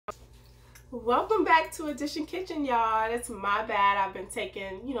Welcome back to Edition Kitchen, y'all. It's my bad. I've been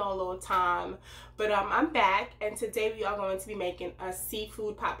taking, a little time. But I'm back, and today we are going to be making a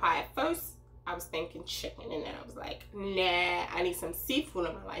seafood pot pie. At first, I was thinking chicken, and then I was like, nah, I need some seafood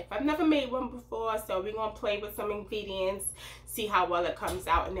in my life. I've never made one before, so we're going to play with some ingredients, see how well it comes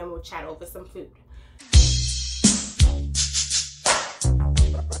out, and then we'll chat over some food.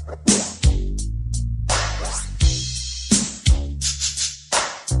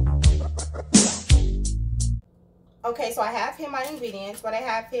 Okay, so I have here my ingredients. What I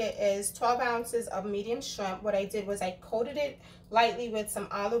have here is 12 ounces of medium shrimp. What I did was I coated it lightly with some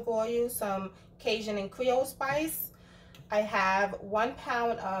olive oil, some Cajun and Creole spice. I have 1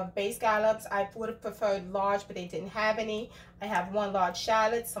 pound of bay scallops. I would have preferred large, but they didn't have any. I have 1 large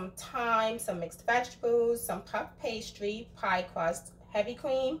shallot, some thyme, some mixed vegetables, some puff pastry, pie crust, heavy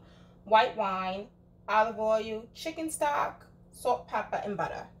cream, white wine, olive oil, chicken stock, salt, pepper, and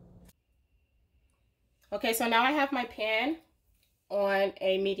butter. Okay, so now I have my pan on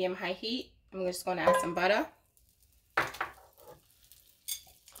a medium-high heat. I'm just going to add some butter, a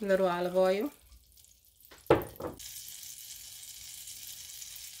little olive oil,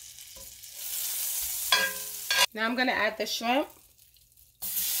 now I'm going to add the shrimp,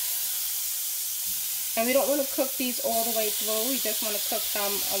 and we don't want to cook these all the way through. We just want to cook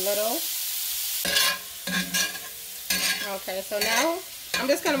them a little. Okay, so now I'm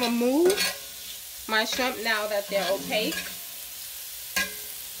just going to remove my shrimp now that they're opaque.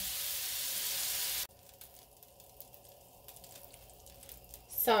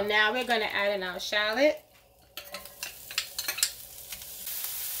 So now we're going to add in our shallot.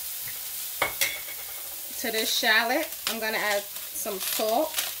 To this shallot, I'm going to add some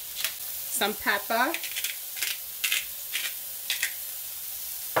salt, some pepper,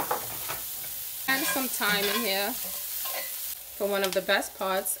 add some thyme in here. For one of the best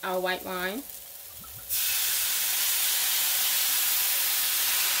parts, our white wine.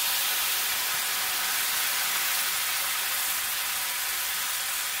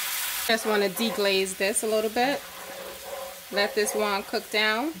 Just want to deglaze this a little bit. Let this wine cook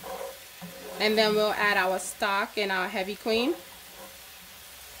down. And then we'll add our stock and our heavy cream.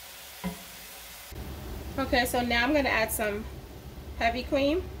 Okay, so now I'm going to add some heavy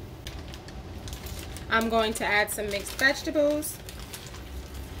cream. I'm going to add some mixed vegetables.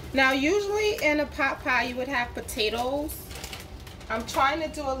 Now usually in a pot pie you would have potatoes. I'm trying to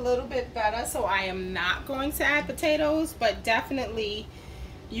do a little bit better, so I am not going to add potatoes, but definitely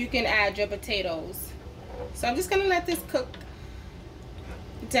you can add your potatoes. So I'm just going to let this cook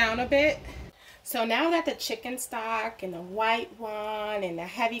down a bit. So now that the chicken stock and the white wine and the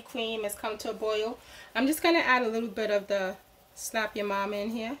heavy cream has come to a boil, I'm just going to add a little bit of the Slap Your Mama in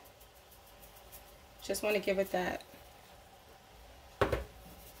here. Just want to give it that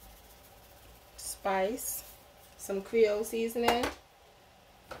spice. Some Creole Seasoning.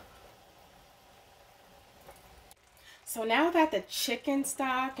 So now that the chicken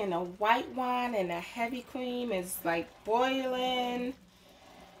stock and the white wine and the heavy cream is like boiling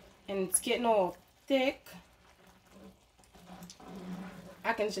and it's getting all thick,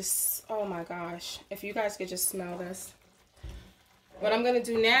 I can just, oh my gosh, if you guys could just smell this. What I'm going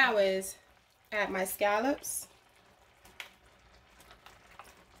to do now is add my scallops.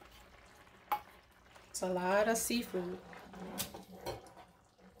 It's a lot of seafood.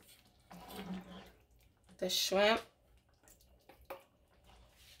 The shrimp.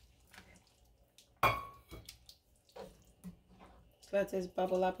 Let this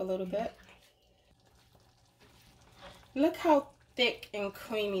bubble up a little bit. Look how thick and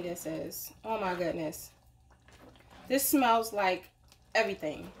creamy this is. Oh my goodness. This smells like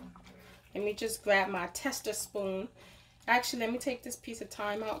everything. Let me just grab my tester spoon. Actually, let me take this piece of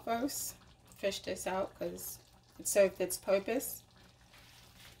thyme out first. Fish this out because it served its purpose.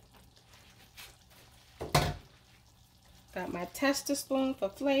 Got my tester spoon for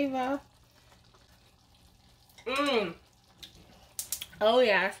flavor. Oh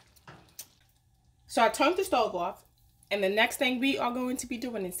yeah. So I turned the stove off, and the next thing we are going to be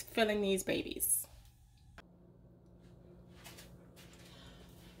doing is filling these babies.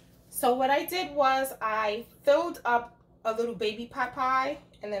 So what I did was I filled up a little baby pot pie,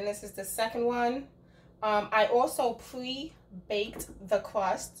 and then this is the second one. I also pre-baked the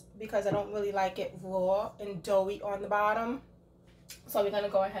crust because I don't really like it raw and doughy on the bottom. So we're going to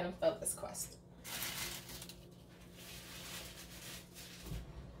go ahead and fill this crust.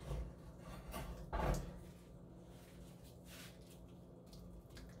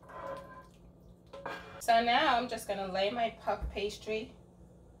 So now I'm just going to lay my puff pastry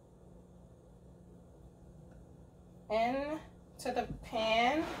into the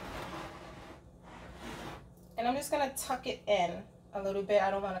pan. just gonna tuck it in a little bit. I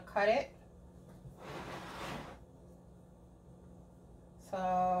don't want to cut it.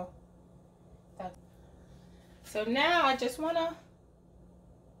 So now I just want to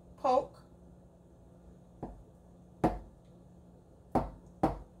poke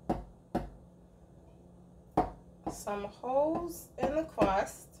some holes in the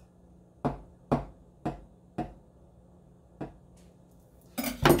crust.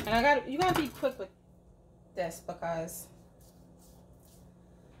 And you gotta be quick with this because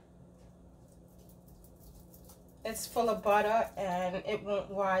it's full of butter and it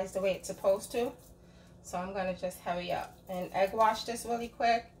won't rise the way it's supposed to. So I'm gonna just hurry up and egg wash this really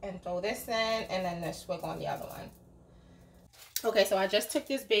quick and throw this in, and then the swig on the other one. Okay, so I just took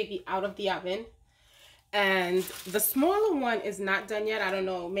this baby out of the oven, and the smaller one is not done yet. I don't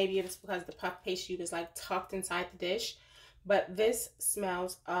know, maybe it's because the puff pastry was like tucked inside the dish, but this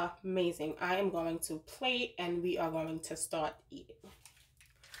smells amazing. I am going to plate and we are going to start eating.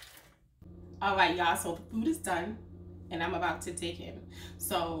 All right, y'all, so the food is done and I'm about to dig in.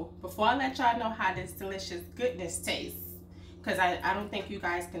 So before I let y'all know how this delicious goodness tastes, because I don't think you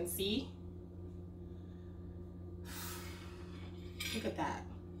guys can see. Look at that.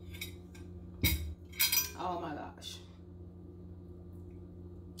 Oh my gosh.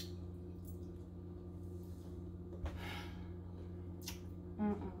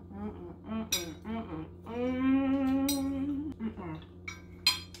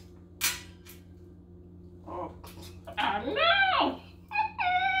 Oh, I know.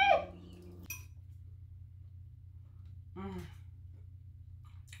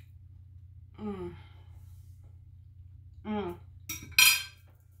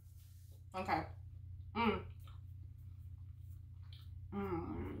 Okay.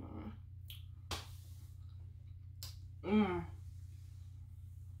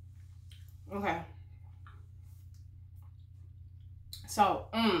 Okay. So,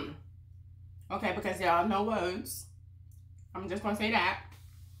 okay, because there are no words. I'm just gonna say that.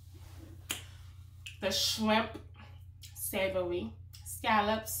 The shrimp, savory,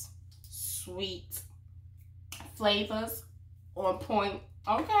 scallops, sweet, flavors on point.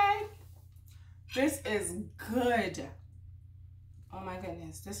 Okay. This is good. Oh my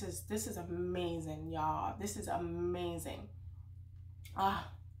goodness. This is amazing, y'all. This is amazing.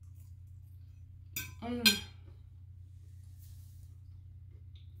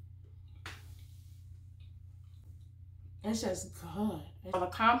 It's just good. It's a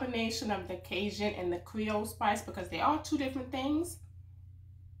combination of the Cajun and the Creole spice, because they are two different things.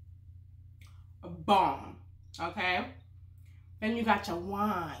 Bomb. Okay? Then you got your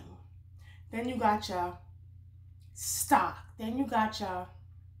wine. Then you got your stock. Then you got your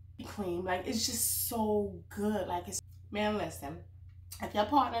cream. Like, it's just so good. Like, it's, man, listen. If your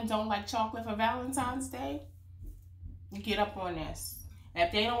partner don't like chocolate for Valentine's Day, get up on this.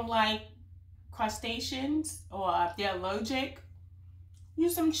 If they don't like crustaceans, or if they're allergic,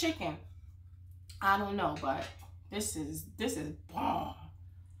 use some chicken. I don't know, but this is bomb.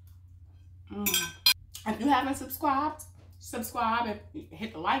 If you haven't subscribed, subscribe and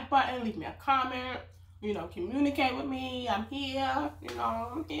hit the like button, leave me a comment, you know, communicate with me. I'm here, you know,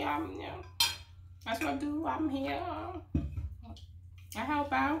 I'm here, you know, that's what I do. I'm here. I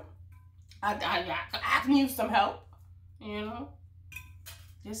help out. I can use some help, you know.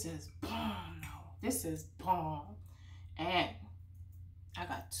 This is bomb, though. This is bomb. And I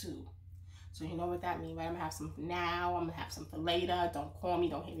got two. So you know what that means, right? I'm gonna have some for now. I'm gonna have some for later. Don't call me,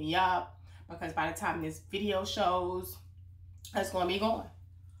 don't hit me up. Because by the time this video shows, it's gonna be gone.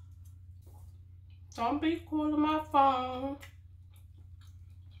 Don't be calling my phone.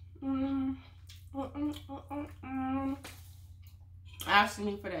 Asking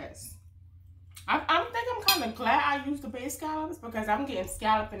me for this. I think I'm kind of glad I used the base scallops, because I'm getting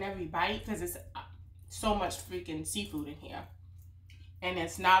scallop in every bite, because it's so much freaking seafood in here. And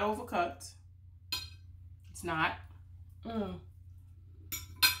it's not overcooked. It's not.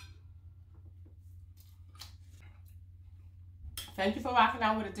 Thank you for rocking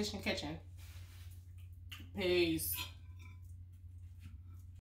out with Edition Kitchen. Peace.